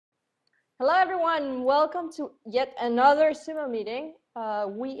Hello, everyone. Welcome to yet another SUMO meeting.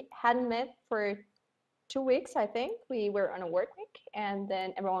 We hadn't met for 2 weeks, I think. We were on a work week, and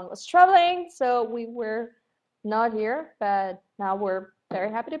then everyone was traveling, so we were not here, but now we're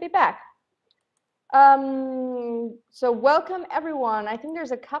very happy to be back. So welcome, everyone. I think there's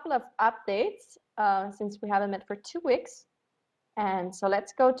a couple of updates since we haven't met for 2 weeks. And so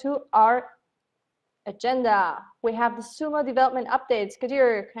let's go to our agenda. We have the SUMO development updates.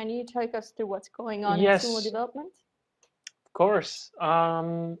 Kadir, can you take us through what's going on in SUMO development? Of course.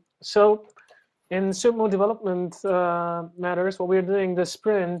 So in SUMO development matters, what we're doing this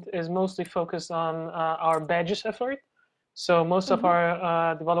sprint is mostly focused on our badges effort. So most of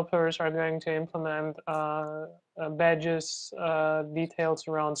our developers are going to implement badges, details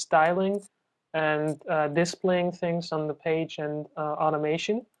around styling and displaying things on the page and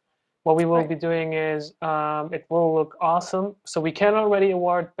automation. What we will be doing is it will look awesome. So we can already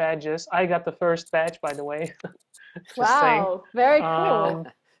award badges. I got the first badge, by the way. Wow, very cool.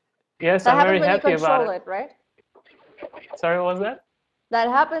 Yes, I'm very happy about it, right? Sorry, what was that? That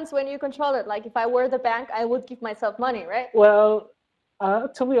happens when you control it. Like if I were the bank, I would give myself money, right? Well,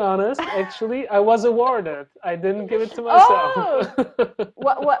 to be honest, actually, I was awarded. I didn't give it to myself. Oh!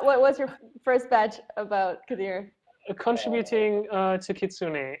 What was your first badge about, Kadir? Contributing to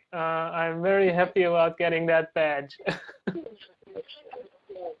Kitsune. I'm very happy about getting that badge.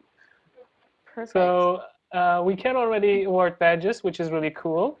 Perfect. So we can already award badges, which is really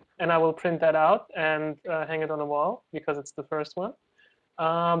cool. And I will print that out and hang it on the wall because it's the first one.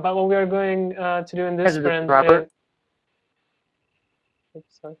 But what we are going to do in this sprint is...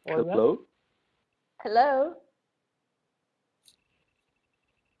 Oops, sorry, what was that? Hello? Hello?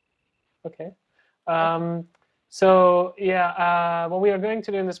 Okay. So yeah, what we are going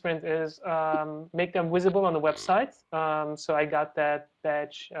to do in the sprint is make them visible on the website. So I got that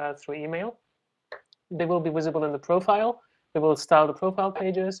badge through email. They will be visible in the profile. They will style the profile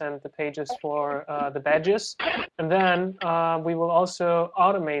pages and the pages for the badges. And then we will also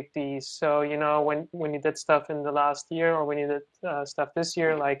automate these. So, you know, when you did stuff in the last year or when you did stuff this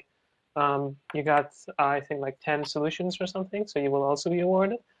year, like you got, I think, like 10 solutions or something. So you will also be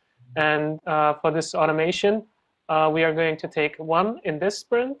awarded. And for this automation, we are going to take one in this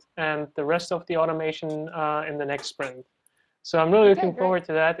sprint and the rest of the automation in the next sprint. So I'm really looking forward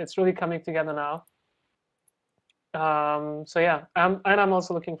to that. It's really coming together now. So yeah, and I'm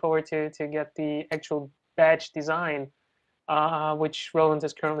also looking forward to get the actual badge design, which Roland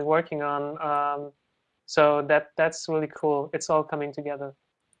is currently working on. So that's really cool. It's all coming together.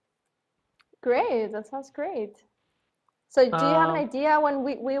 Great, that sounds great. So do you have an idea when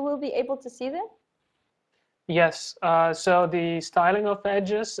we will be able to see them? Yes, so the styling of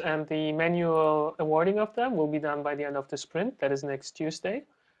badges and the manual awarding of them will be done by the end of the sprint. That is next Tuesday.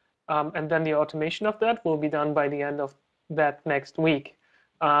 And then the automation of that will be done by the end of that next week.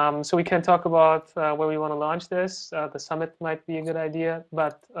 So we can talk about where we want to launch this. The summit might be a good idea,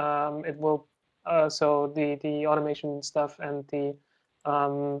 but it will, so the automation stuff and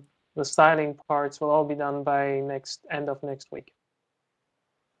the styling parts will all be done by end of next week.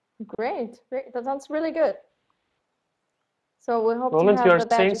 Great, great. That sounds really good. So we hope Roland, to have the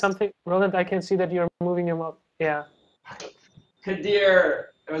badges. you're saying something. Roland, I can see that you're moving your mouth. Yeah. Kadir,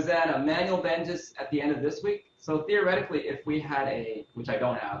 was that a manual badges at the end of this week? So theoretically, if we had a, which I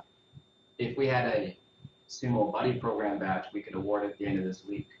don't have, if we had a SUMO buddy program badge, we could award it at the end of this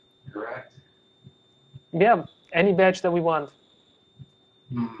week, correct? Yeah, any badge that we want.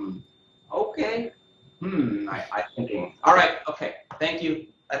 Okay. I'm thinking. All right, okay. Thank you.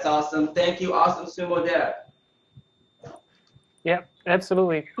 That's awesome. Thank you, awesome SUMO dev. Yeah,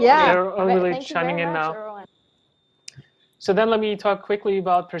 absolutely. Yeah, they're all really chiming in now. Everyone. So then let me talk quickly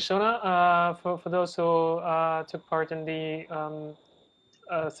about Persona. For those who took part in the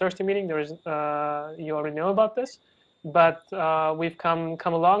Thursday meeting, there is you already know about this, but we've come a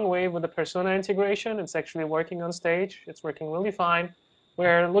long way with the Persona integration. It's actually working on stage. It's working really fine.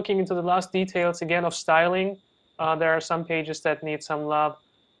 We're looking into the last details again of styling. There are some pages that need some love.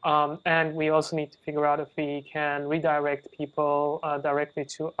 And we also need to figure out if we can redirect people directly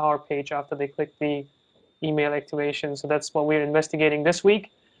to our page after they click the email activation. So that's what we're investigating this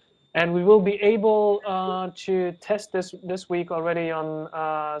week. And we will be able to test this week already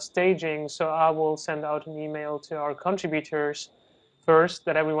on staging. So I will send out an email to our contributors first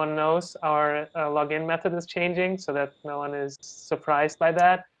that everyone knows our login method is changing so that no one is surprised by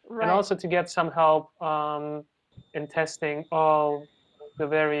that. Right. And also to get some help in testing all the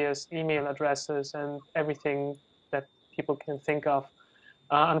various email addresses and everything that people can think of.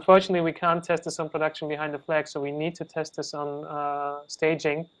 Unfortunately, we can't test this on production behind the flag, so we need to test this on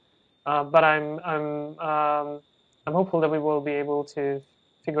staging. But I'm hopeful that we will be able to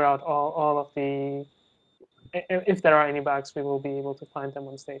figure out all of the, if there are any bugs, we will be able to find them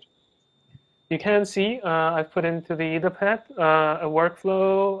on stage. You can see I've put into the Etherpad a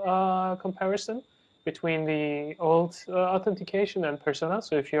workflow comparison between the old authentication and Persona.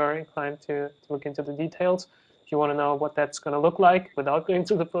 So if you are inclined to look into the details, if you want to know what that's going to look like without going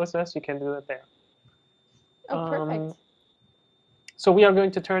through the process, you can do that there. Oh, perfect. So we are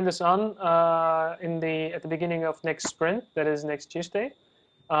going to turn this on at the beginning of next sprint, that is next Tuesday,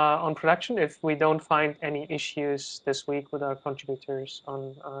 on production if we don't find any issues this week with our contributors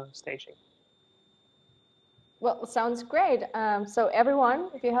on staging. Well, sounds great. So everyone,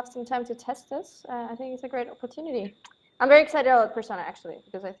 if you have some time to test this, I think it's a great opportunity. I'm very excited about Persona, actually,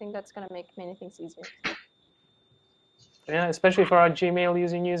 because I think that's going to make many things easier. Yeah, especially for our Gmail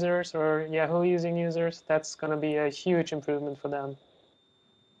using users or Yahoo using users, that's going to be a huge improvement for them.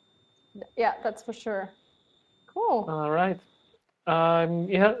 Yeah, that's for sure. Cool. All right.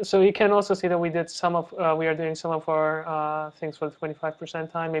 Yeah, so you can also see that we are doing some of our things for the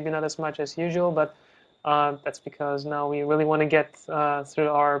 25% time, maybe not as much as usual, but that's because now we really want to get through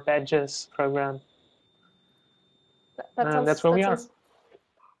our badges program. That's where we are.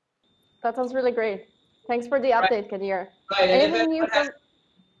 That sounds really great. Thanks for the update, Kadir. Right. Anything new from...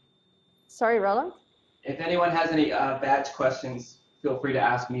 Sorry, Roland? If anyone has any badge questions, feel free to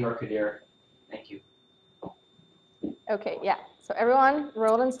ask me or Kadir. Thank you. Okay, yeah. So everyone,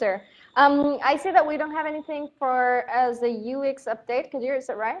 Roland's there. I see that we don't have anything for as a UX update. Kadir, is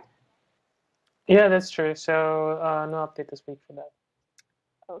that right? Yeah, that's true. So no update this week for that.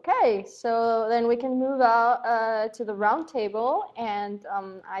 Okay, so then we can move out to the roundtable, and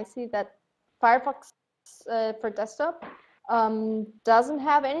I see that Firefox for desktop doesn't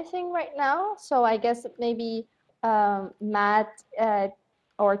have anything right now. So I guess maybe Matt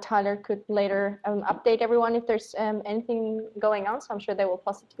or Tyler could later update everyone if there's anything going on. So I'm sure they will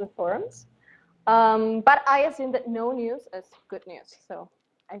post it to the forums. But I assume that no news is good news. So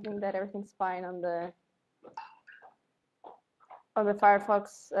I think that everything's fine on the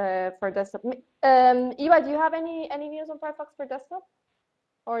Firefox for desktop. Eva, do you have any news on Firefox for desktop,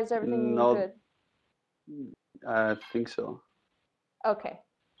 or is everything good? I think so. Okay.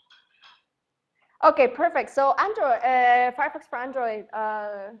 Okay, perfect. So Android, Firefox for Android.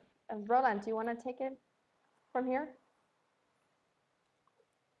 Roland, do you want to take it from here?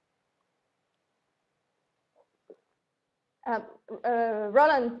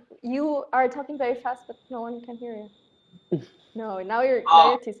 Roland, you are talking very fast, but no one can hear you. No, now you're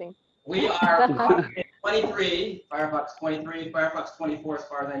teasing. We are 23, Firefox 23, Firefox 24, as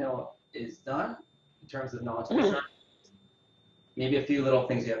far as I know, is done in terms of knowledge transfer. Maybe a few little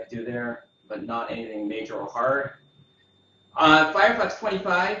things you have to do there, but not anything major or hard. Firefox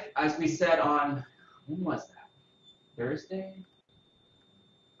 25, as we said on, when was that? Thursday?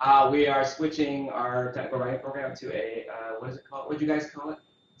 We are switching our technical writing program to a, what is it called? What do you guys call it?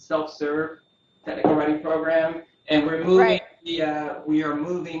 Self-serve technical writing program. And we're moving we are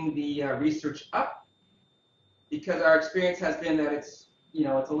moving the research up because our experience has been that it's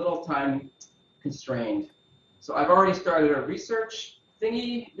a little time constrained. So I've already started a research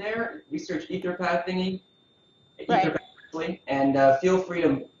thingy there, research Etherpad thingy, right. Etherpad, and feel free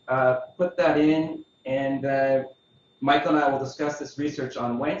to put that in. And Michael and I will discuss this research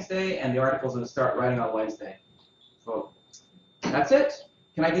on Wednesday, and the articles will start writing on Wednesday. So that's it.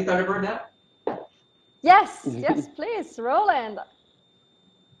 Can I do Thunderbird now? Yes, yes, please, Roland.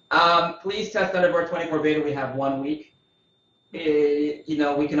 Please test Thunderbird 24 beta. We have 1 week. We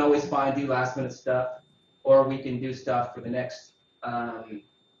can always do last minute stuff, or we can do stuff for the next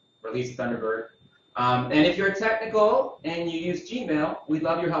release of Thunderbird. And if you're technical and you use Gmail, we'd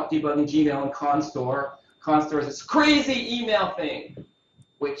love your help debugging Gmail and Constore. Constore is this crazy email thing,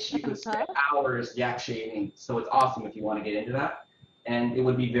 which you could spend hours yak shaving. So it's awesome if you want to get into that. And it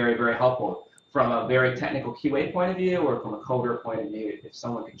would be very, very helpful from a very technical QA point of view or from a coder point of view. If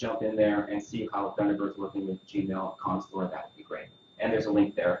someone could jump in there and see how Thunderbird's working with Gmail Constore, that would be great. And there's a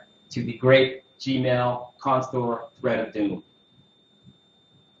link there to the great Gmail Constore thread of doom.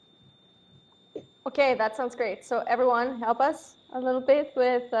 Okay, that sounds great. So everyone, help us a little bit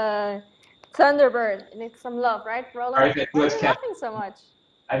with Thunderbird. It needs some love, right, Roland? Why are you laughing so much?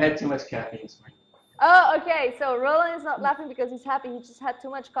 I've had too much caffeine this morning. Oh, okay. So Roland is not laughing because he's happy. He just had too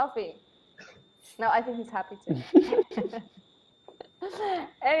much coffee. No, I think he's happy too.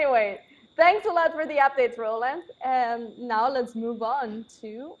 Anyway, thanks a lot for the updates, Roland. Now let's move on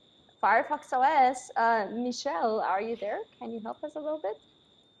to Firefox OS. Michelle, are you there? Can you help us a little bit?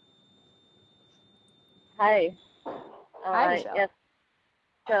 Hi. Hi, Michelle. Yes.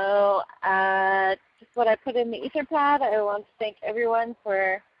 So just what I put in the Etherpad, I want to thank everyone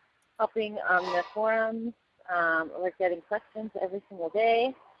for helping on the forums. We're getting questions every single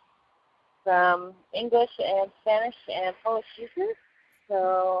day from English and Spanish and Polish users.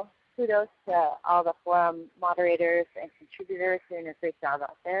 So kudos to all the forum moderators and contributors doing a great job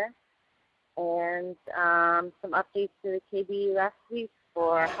out there. And some updates to the KB last week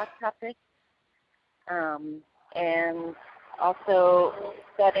for Hot Topic. And also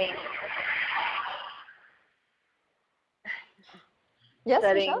setting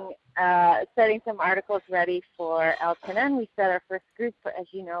setting some articles ready for L10N. We set our first group, as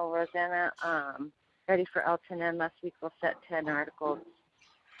you know, Rosanna, ready for L10N. Last week we'll set 10 articles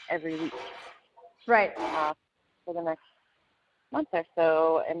every week. Right. For the next month or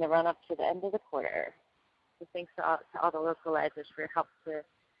so in the run-up to the end of the quarter. So thanks to all the localizers for your help to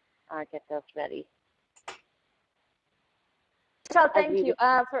get those ready. So thank you.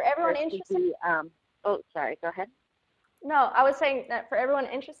 For everyone interested. Oh, sorry, go ahead. No, I was saying that for everyone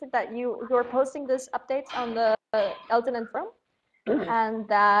interested that you're posting these updates on the L10N forum, and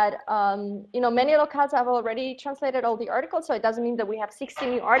that many locals have already translated all the articles, so it doesn't mean that we have 60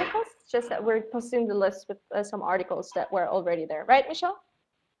 new articles. It's just that we're posting the list with some articles that were already there, right, Michelle?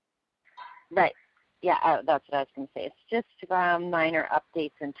 Right. Yeah, that's what I was going to say. It's just minor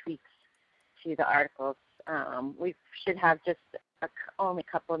updates and tweaks to the articles. We should have just only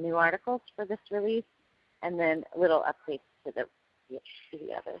a couple of new articles for this release, and then little updates to the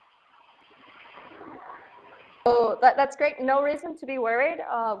others. So that's great. No reason to be worried.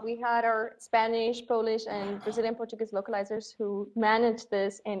 We had our Spanish, Polish, and Brazilian Portuguese localizers who managed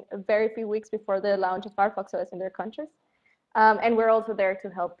this in very few weeks before the launch of Firefox OS in their countries. And we're also there to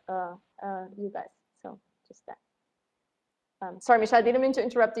help you guys. So just that. Sorry, Michelle, I didn't mean to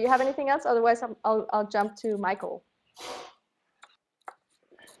interrupt. Do you have anything else? Otherwise, I'll jump to Michael.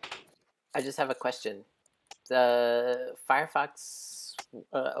 I just have a question. The Firefox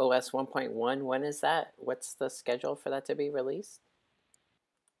OS 1.1, when is that? What's the schedule for that to be released?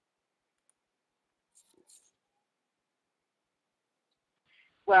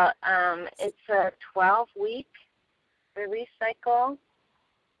 Well, it's a 12-week release cycle.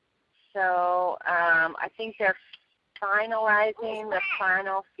 So I think they're finalizing the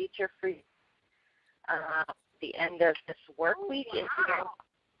final feature for the end of this work week.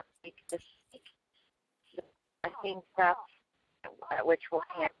 This week. I think that's which will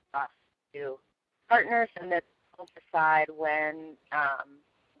hand off to partners, and then we'll decide when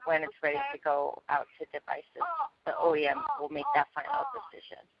it's ready to go out to devices. The OEM will make that final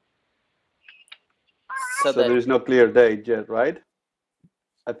decision. So there's no clear date yet, right?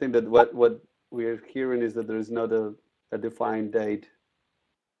 I think that what we're hearing is that there is not a defined date.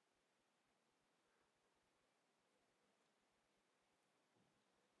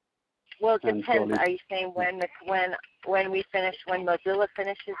 Well, it depends. Are you saying when Mozilla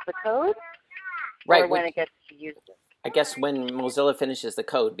finishes the code, right? Or when it gets to use it? I guess when Mozilla finishes the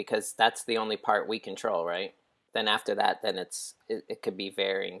code, because that's the only part we control, right? Then after that, then it could be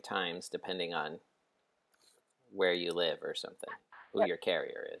varying times depending on where you live or something, who your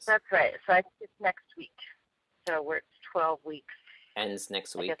carrier is. That's right. So I think it's next week. So it's 12 weeks. Ends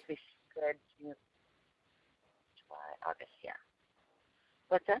next week. I guess we should July, August, yeah.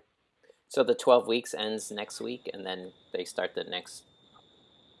 What's that? So the 12 weeks ends next week, and then they start the next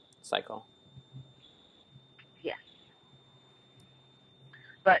cycle? Yes.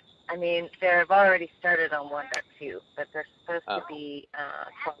 But, I mean, they've already started on 1.2, but they're supposed to be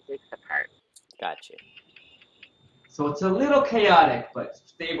 12 weeks apart. Gotcha. So it's a little chaotic, but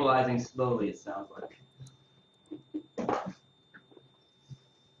stabilizing slowly, it sounds like.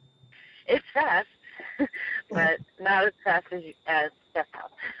 It's fast, but not as fast as Step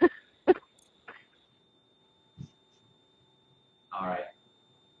Out. All right.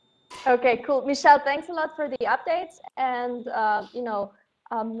 Okay, cool. Michelle, thanks a lot for the updates. And,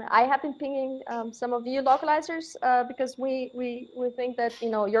 I have been pinging some of you localizers because we think that,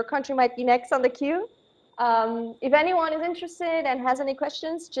 your country might be next on the queue. If anyone is interested and has any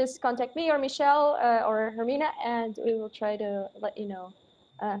questions, just contact me or Michelle or Hermina, and we will try to let you know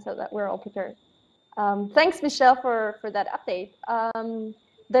so that we're all prepared. Thanks, Michelle, for that update.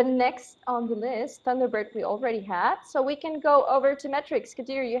 The next on the list, Thunderbird, we already had, so we can go over to metrics.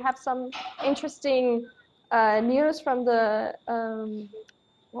 Kadir, you have some interesting news from the.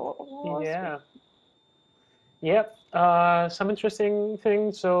 Yep. Some interesting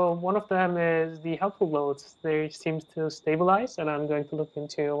things. So one of them is the helpful loads. They seem to stabilize, and I'm going to look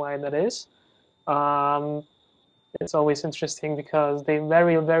into why that is. It's always interesting because they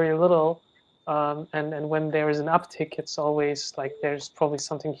vary very little And when there is an uptick, it's always like there's probably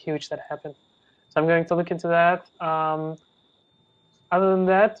something huge that happened. So I'm going to look into that. Other than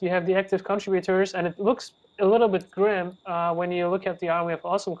that, you have the active contributors, and it looks a little bit grim when you look at the Army of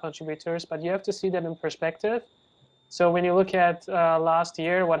Awesome contributors, but you have to see that in perspective. So when you look at last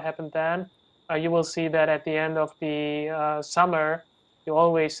year, what happened then, you will see that at the end of the summer, you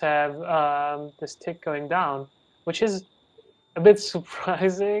always have this tick going down, which is a bit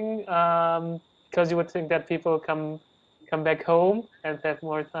surprising because you would think that people come back home and have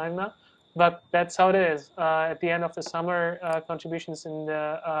more time now. But that's how it is. At the end of the summer, contributions in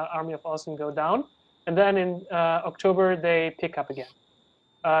the Army of Awesome go down, and then in October they pick up again.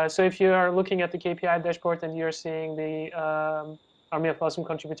 So if you are looking at the KPI dashboard and you're seeing the Army of Awesome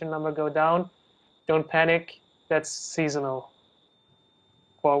contributor number go down, don't panic. That's seasonal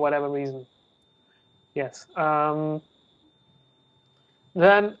for whatever reason. Yes.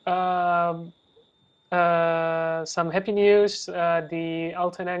 Then some happy news. The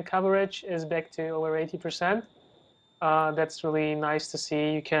alternate coverage is back to over 80%. That's really nice to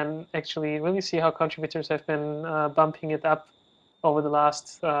see. You can actually really see how contributors have been bumping it up over the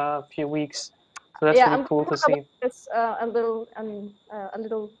last few weeks. So that's really cool to see. This a little in a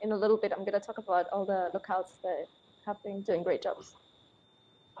little bit. I'm going to talk about all the locales that have been doing great jobs.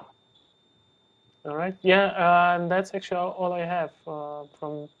 All right. Yeah, and that's actually all I have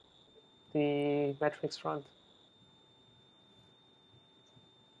from the metrics front.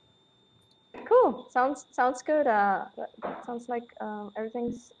 Cool. Sounds good. That sounds like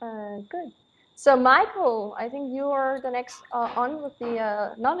everything's good. So Michael, I think you are the next on with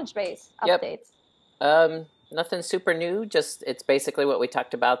the knowledge base updates. Yep. Nothing super new. Just it's basically what we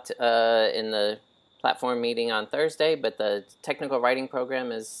talked about in the platform meeting on Thursday. But the technical writing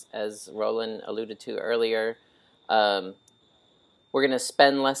program is, as Roland alluded to earlier, we're going to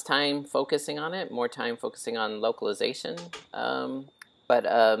spend less time focusing on it, more time focusing on localization. So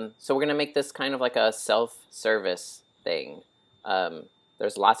we're going to make this kind of like a self-service thing.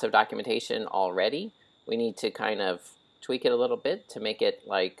 There's lots of documentation already. We need to kind of tweak it a little bit to make it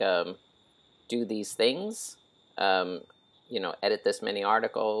like do these things, edit this many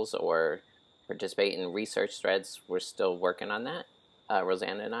articles or participate in research threads. We're still working on that,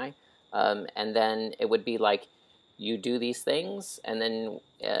 Rosanna and I. And then it would be like you do these things, and then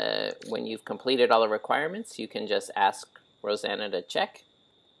when you've completed all the requirements, you can just ask Rosanna to check.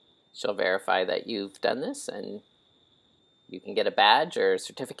 She'll verify that you've done this, and you can get a badge or a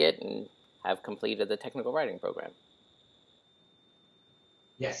certificate and have completed the technical writing program.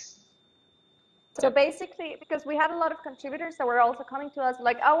 Yes. So basically, because we had a lot of contributors that were also coming to us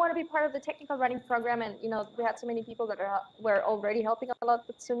like, I want to be part of the technical writing program, and we had so many people that were already helping a lot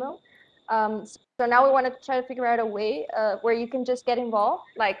with SUMO. So now we want to try to figure out a way where you can just get involved,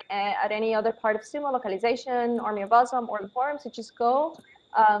 like at any other part of SUMO, localization, Army of Awesome, or the forums. You just go,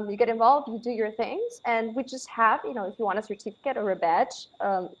 you get involved, you do your things, and we just have, if you want a certificate or a badge,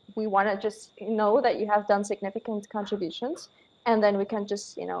 we want to just know that you have done significant contributions, and then we can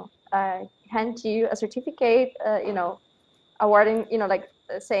just, hand you a certificate, awarding,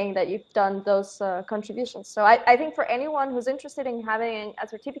 saying that you've done those contributions. So I think for anyone who's interested in having a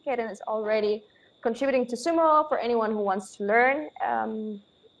certificate and is already contributing to SUMO, for anyone who wants to learn,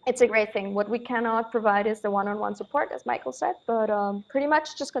 it's a great thing. What we cannot provide is the one-on-one support, as Michael said, but pretty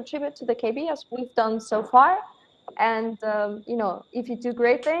much just contribute to the KB as we've done so far. And, if you do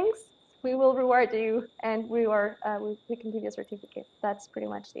great things, we will reward you, and we can give you a certificate. That's pretty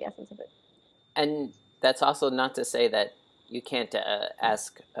much the essence of it. And that's also not to say that you can't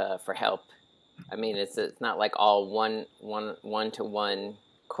ask for help. I mean, it's not like all one-to-one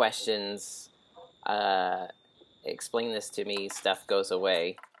questions. Explain this to me. Stuff goes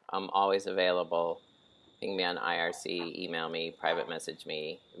away. I'm always available. Ping me on IRC, email me, private message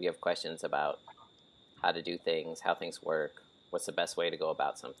me if you have questions about how to do things, how things work, what's the best way to go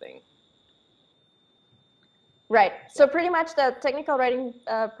about something. Right. So pretty much the technical writing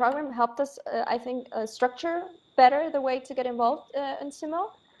program helped us, I think, structure better the way to get involved in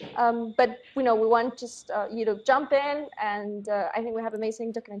SUMO. But we want just you to jump in, and I think we have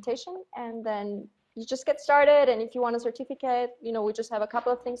amazing documentation, and then you just get started. And if you want a certificate, we just have a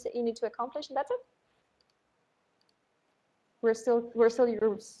couple of things that you need to accomplish, and that's it. We're still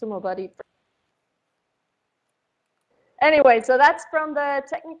your SUMO buddy. Anyway, so that's from the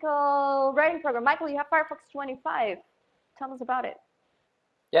technical writing program. Michael, you have Firefox 25. Tell us about it.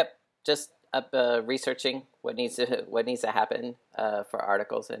 Yep, just researching what needs to happen for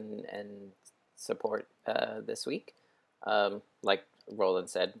articles and support this week. Like Roland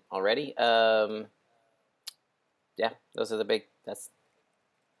said already. Yeah, those are the big.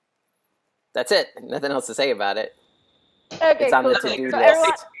 That's it. Nothing else to say about it. Okay, It's on cool. the to-do So list.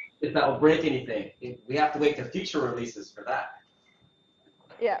 everyone, If that will break anything, we have to wait to future releases for that.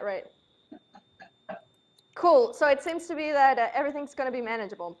 yeah, right. Cool. So it seems to be that everything's going to be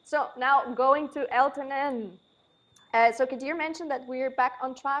manageable. So now going to Elton N. So Kadir mentioned that we're back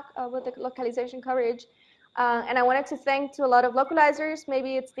on track with the localization coverage. And I wanted to thank to a lot of localizers.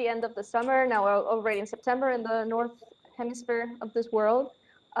 Maybe it's the end of the summer. Now we're already in September in the North Hemisphere of this world.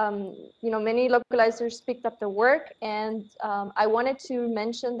 Many localizers picked up the work. And I wanted to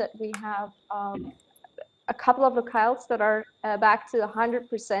mention that we have a couple of locales that are back to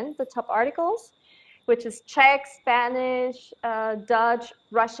 100%, the top articles, which is Czech, Spanish, Dutch,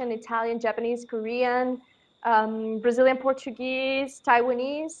 Russian, Italian, Japanese, Korean, Brazilian, Portuguese,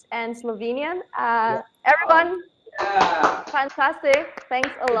 Taiwanese, and Slovenian. Everyone, fantastic. Thanks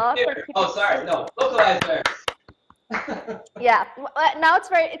a lot for keeping. Oh, sorry, no, localizers. Yeah, now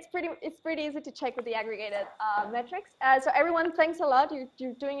it's pretty easy to check with the aggregated metrics. So everyone, thanks a lot.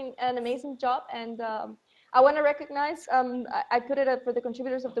 You're doing an amazing job, and I want to recognize. I put it up for the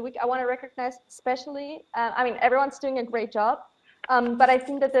contributors of the week. I want to recognize especially. Everyone's doing a great job, but I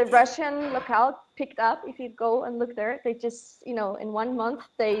think that the Russian locale picked up. If you go and look there, they just in 1 month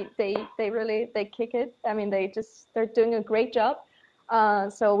they really kick it. I mean, they're doing a great job.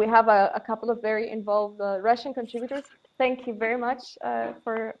 So we have a couple of very involved Russian contributors. Thank you very much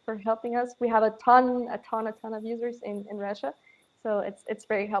for helping us. We have a ton of users in Russia, so it's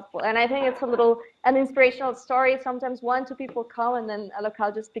very helpful. And I think it's an inspirational story. Sometimes 1-2 people come, and then a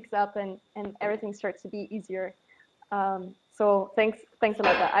locale just picks up, and everything starts to be easier. So thanks a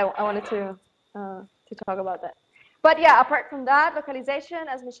lot. I wanted to talk about that. But yeah, apart from that, localization,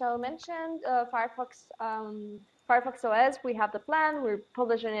 as Michelle mentioned, Firefox OS, we have the plan. We're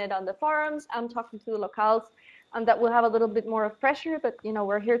publishing it on the forums. I'm talking to the locales, that will have a little bit more of pressure, but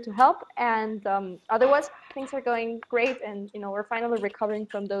we're here to help. And otherwise, things are going great, and we're finally recovering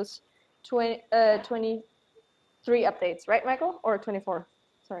from those 23 updates, right, Michael? Or 24?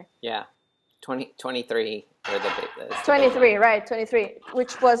 Sorry. Yeah, 23 were the big. 23, right? 23,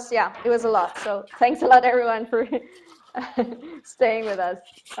 which was it was a lot. So thanks a lot, everyone, for staying with us.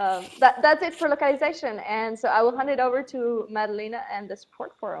 That's it for localization, and so I will hand it over to Madalena and the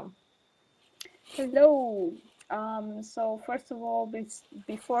support forum. Hello. So first of all,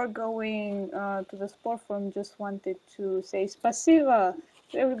 before going to the support forum, just wanted to say spasiba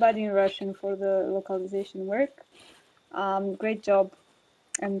to everybody in Russian for the localization work. Great job,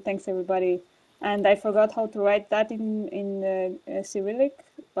 and thanks everybody. And I forgot how to write that in Cyrillic,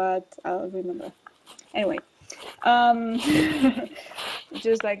 but I'll remember. Anyway.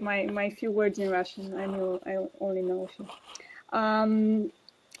 Just like my few words in Russian, I only know a few.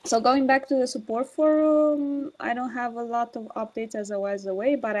 So going back to the support forum, I don't have a lot of updates as I was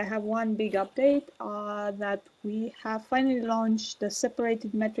away, but I have one big update that we have finally launched the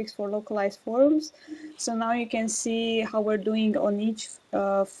separated metrics for localized forums. So now you can see how we're doing on each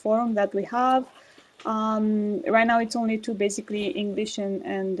forum that we have. Right now it's only 2, basically English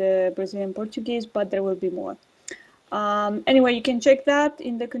and Brazilian Portuguese, but there will be more. Anyway, you can check that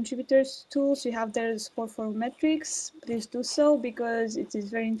in the contributors tools. You have there the support for metrics. Please do so, because it is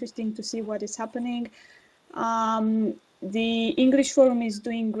very interesting to see what is happening. The English forum is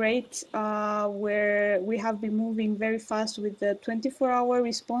doing great, where we have been moving very fast with the 24-hour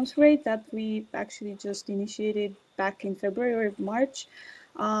response rate that we actually just initiated back in February or March.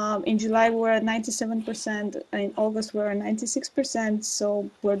 In July, we were at 97%. In August, we were at 96%. So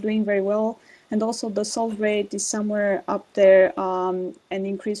we're doing very well. And also the solve rate is somewhere up there, and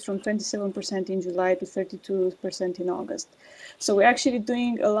increased from 27% in July to 32% in August. So we're actually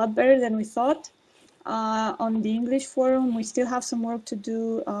doing a lot better than we thought. On the English forum, we still have some work to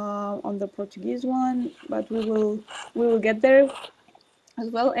do on the Portuguese one, but we will get there as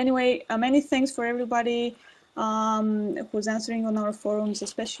well. Anyway, many thanks for everybody who's answering on our forums,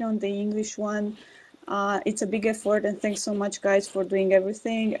 especially on the English one. It's a big effort, and thanks so much, guys, for doing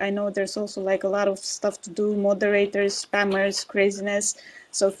everything. I know there's also like a lot of stuff to do, moderators, spammers, craziness.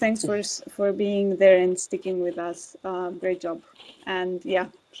 So thanks for being there and sticking with us. Great job. And yeah,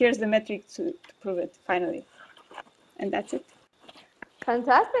 here's the metric to prove it, finally. And that's it.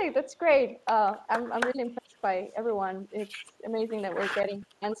 Fantastic. That's great. I'm really impressed by everyone. It's amazing that we're getting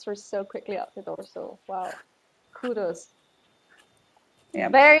answers so quickly out the door. So wow, kudos. Yeah.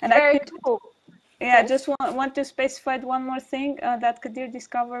 Very cool. Yeah, I just want to specify one more thing that Kadir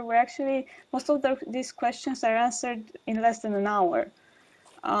discovered. We're actually, most of these questions are answered in less than an hour.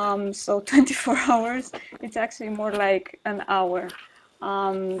 So 24 hours, it's actually more like an hour.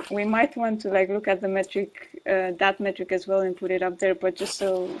 We might want to like look at the metric, that metric as well, and put it up there. But just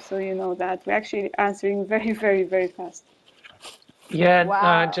so you know that we're actually answering very, very, very fast. Yeah,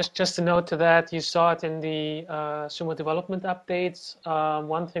 Wow. just a note to that, you saw it in the SUMO development updates.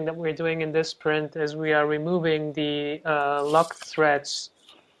 One thing that we're doing in this sprint is we are removing the locked threads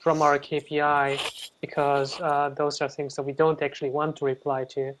from our KPI because those are things that we don't actually want to reply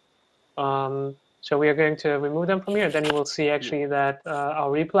to. So we are going to remove them from here, and then you will see actually that our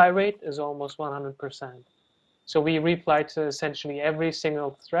reply rate is almost 100%. So we reply to essentially every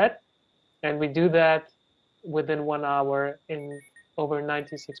single thread, and we do that within 1 hour in over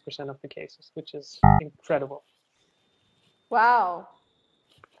 96% of the cases, which is incredible. Wow.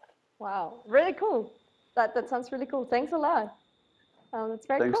 Wow. Really cool. That sounds really cool. Thanks a lot. That's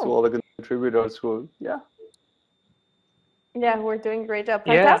very Thanks cool. to all the contributors who, Yeah, we're doing a great job.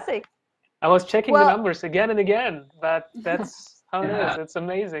 Yeah. Fantastic. I was checking Well- the numbers again and again, but that's how it is. It's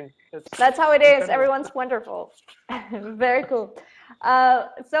amazing. That's how it is. incredible. Everyone's wonderful. Very cool.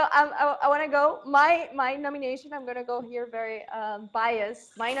 So I want to go. My nomination, I'm going to go here very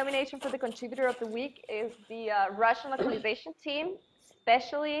biased. My nomination for the contributor of the week is the Russian localization team,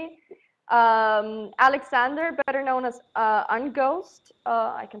 especially Alexander, better known as Unghost.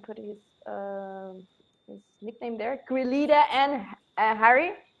 I can put his nickname there. Grilita and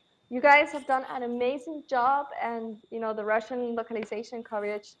Harry. You guys have done an amazing job, and the Russian localization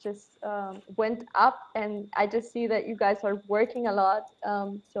coverage just went up, and I just see that you guys are working a lot.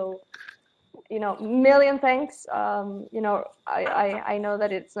 So million thanks. I know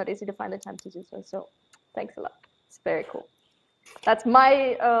that it's not easy to find the time to do so. So thanks a lot. It's very cool. That's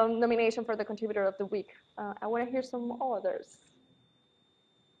my nomination for the contributor of the week. I want to hear some others.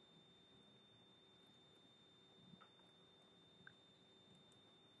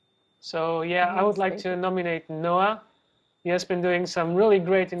 So yeah, I would like to nominate Noah. He has been doing some really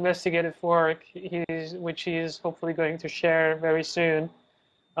great investigative work, which he is hopefully going to share very soon.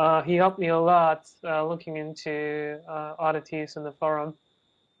 He helped me a lot looking into oddities in the forum,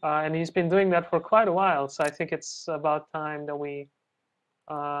 and he's been doing that for quite a while. So I think it's about time that we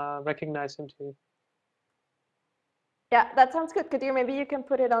recognize him too. Yeah, that sounds good. Kadir, maybe you can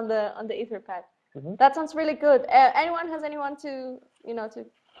put it on the Etherpad. That sounds really good. Anyone to to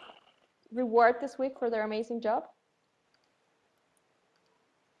reward this week for their amazing job?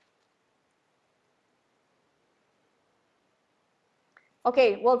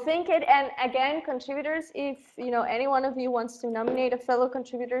 Okay, well, think it. And again, contributors, if any one of you wants to nominate a fellow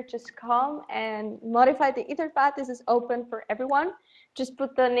contributor, just come and modify the Etherpad. This is open for everyone. Just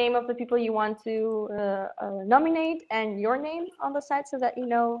put the name of the people you want to nominate and your name on the site so that we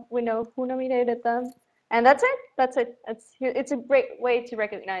know who nominated them. And that's it. That's it. It's a great way to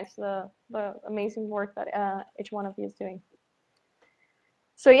recognize the amazing work that each one of you is doing.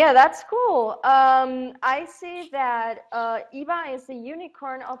 So yeah, that's cool. I see that Eva is the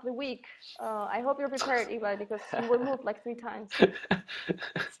unicorn of the week. I hope you're prepared, Eva, because you were moved like 3 times.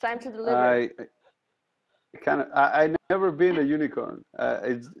 It's time to deliver. I never been a unicorn.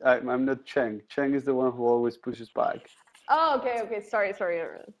 I'm not Cheng. Cheng is the one who always pushes back. Oh, okay. Sorry.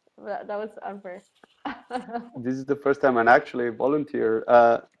 That was unfair. This is the first time I actually volunteer.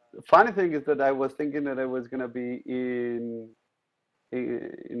 Funny thing is that I was thinking that I was gonna be in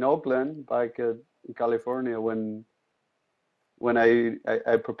Oakland, back in California, when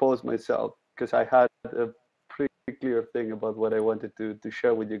I proposed myself, because I had a pretty clear thing about what I wanted to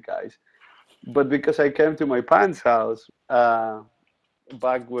share with you guys. But because I came to my parents' house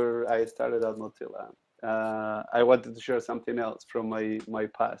back where I started at Mozilla, I wanted to share something else from my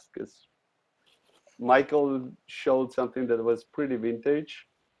past, because Michael showed something that was pretty vintage,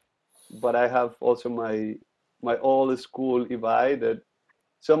 but I have also my old school Ibai that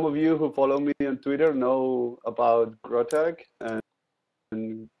some of you who follow me on Twitter know about Grotag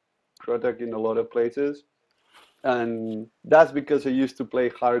and Grotag in a lot of places. And that's because I used to play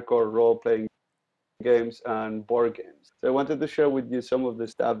hardcore role-playing games and board games. So I wanted to share with you some of the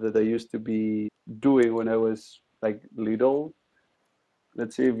stuff that I used to be doing when I was like little.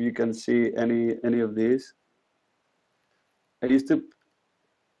 Let's see if you can see any of these. I used to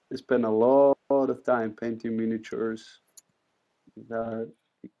spend a lot of time painting miniatures that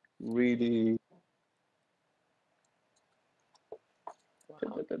really.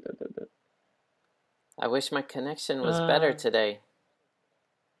 Wow. I wish my connection was better today.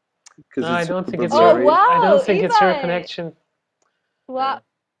 No, I don't think it's your. Wow, I don't think it's your Ivan. connection. Wow.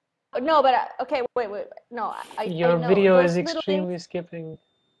 No, but okay, wait. No, your I know. video Those is little extremely things, skipping.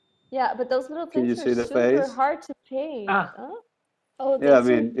 yeah, but those little Can you things see are the super face? hard to paint. Ah. Huh? Oh, Yeah, I that's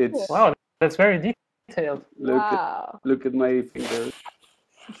mean so cool. it's. Wow, that's very Detailed. Wow. Look at my fingers.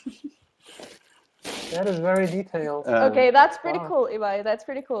 That is very detailed. Okay, that's pretty Wow. cool, Ibai. That's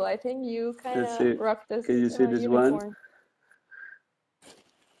pretty cool. I think you kind Let's of see. rock this Can you see this one? uniform.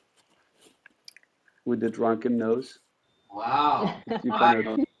 With the drunken nose. Wow. You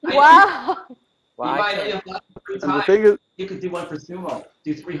cannot. Wow. Well, I You might can't. have lots of free And the time. thing is, You could do one for sumo.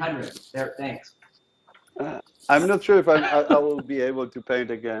 Do 300. There, thanks. I'm not sure if I will be able to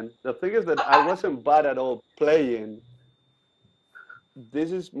paint again. The thing is that I wasn't bad at all playing.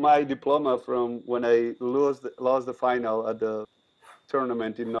 This is my diploma from when I lost the final at the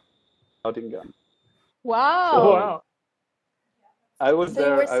tournament in Nottingham. Wow. So Wow. I was So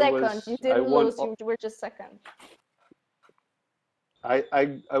you were there. second. You I didn't won. lose. You were just second.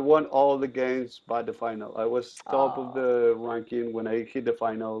 I won all the games by the final. I was top of Oh. the ranking when I hit the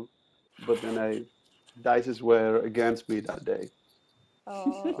final, but then dices were against me that day.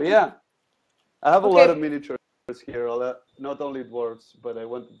 Oh. But yeah, I have a Okay. lot of miniatures here. Not only dwarves, but I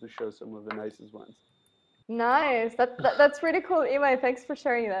wanted to show some of the nicest ones. Nice. That's pretty cool, Ima. Thanks for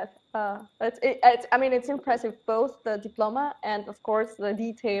sharing that. I mean, it's impressive, both the diploma and, of course, the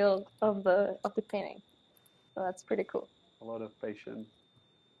detail of the painting. So that's pretty cool. A lot of patience.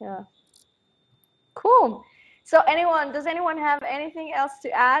 Yeah. Cool. So does anyone have anything else to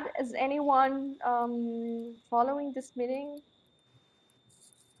add? Is anyone following this meeting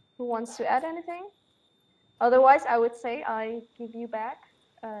who wants to add anything? Otherwise, I would say I give you back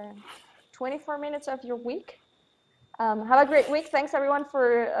 24 minutes of your week. Have a great week. Thanks, everyone,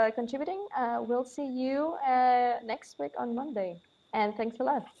 for contributing. We'll see you next week on Monday. And thanks a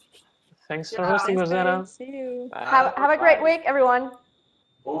lot. Thanks for hosting, Thanks, Rosanna. guys. See you. Bye. Have a great week, everyone.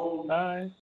 Boom. Bye.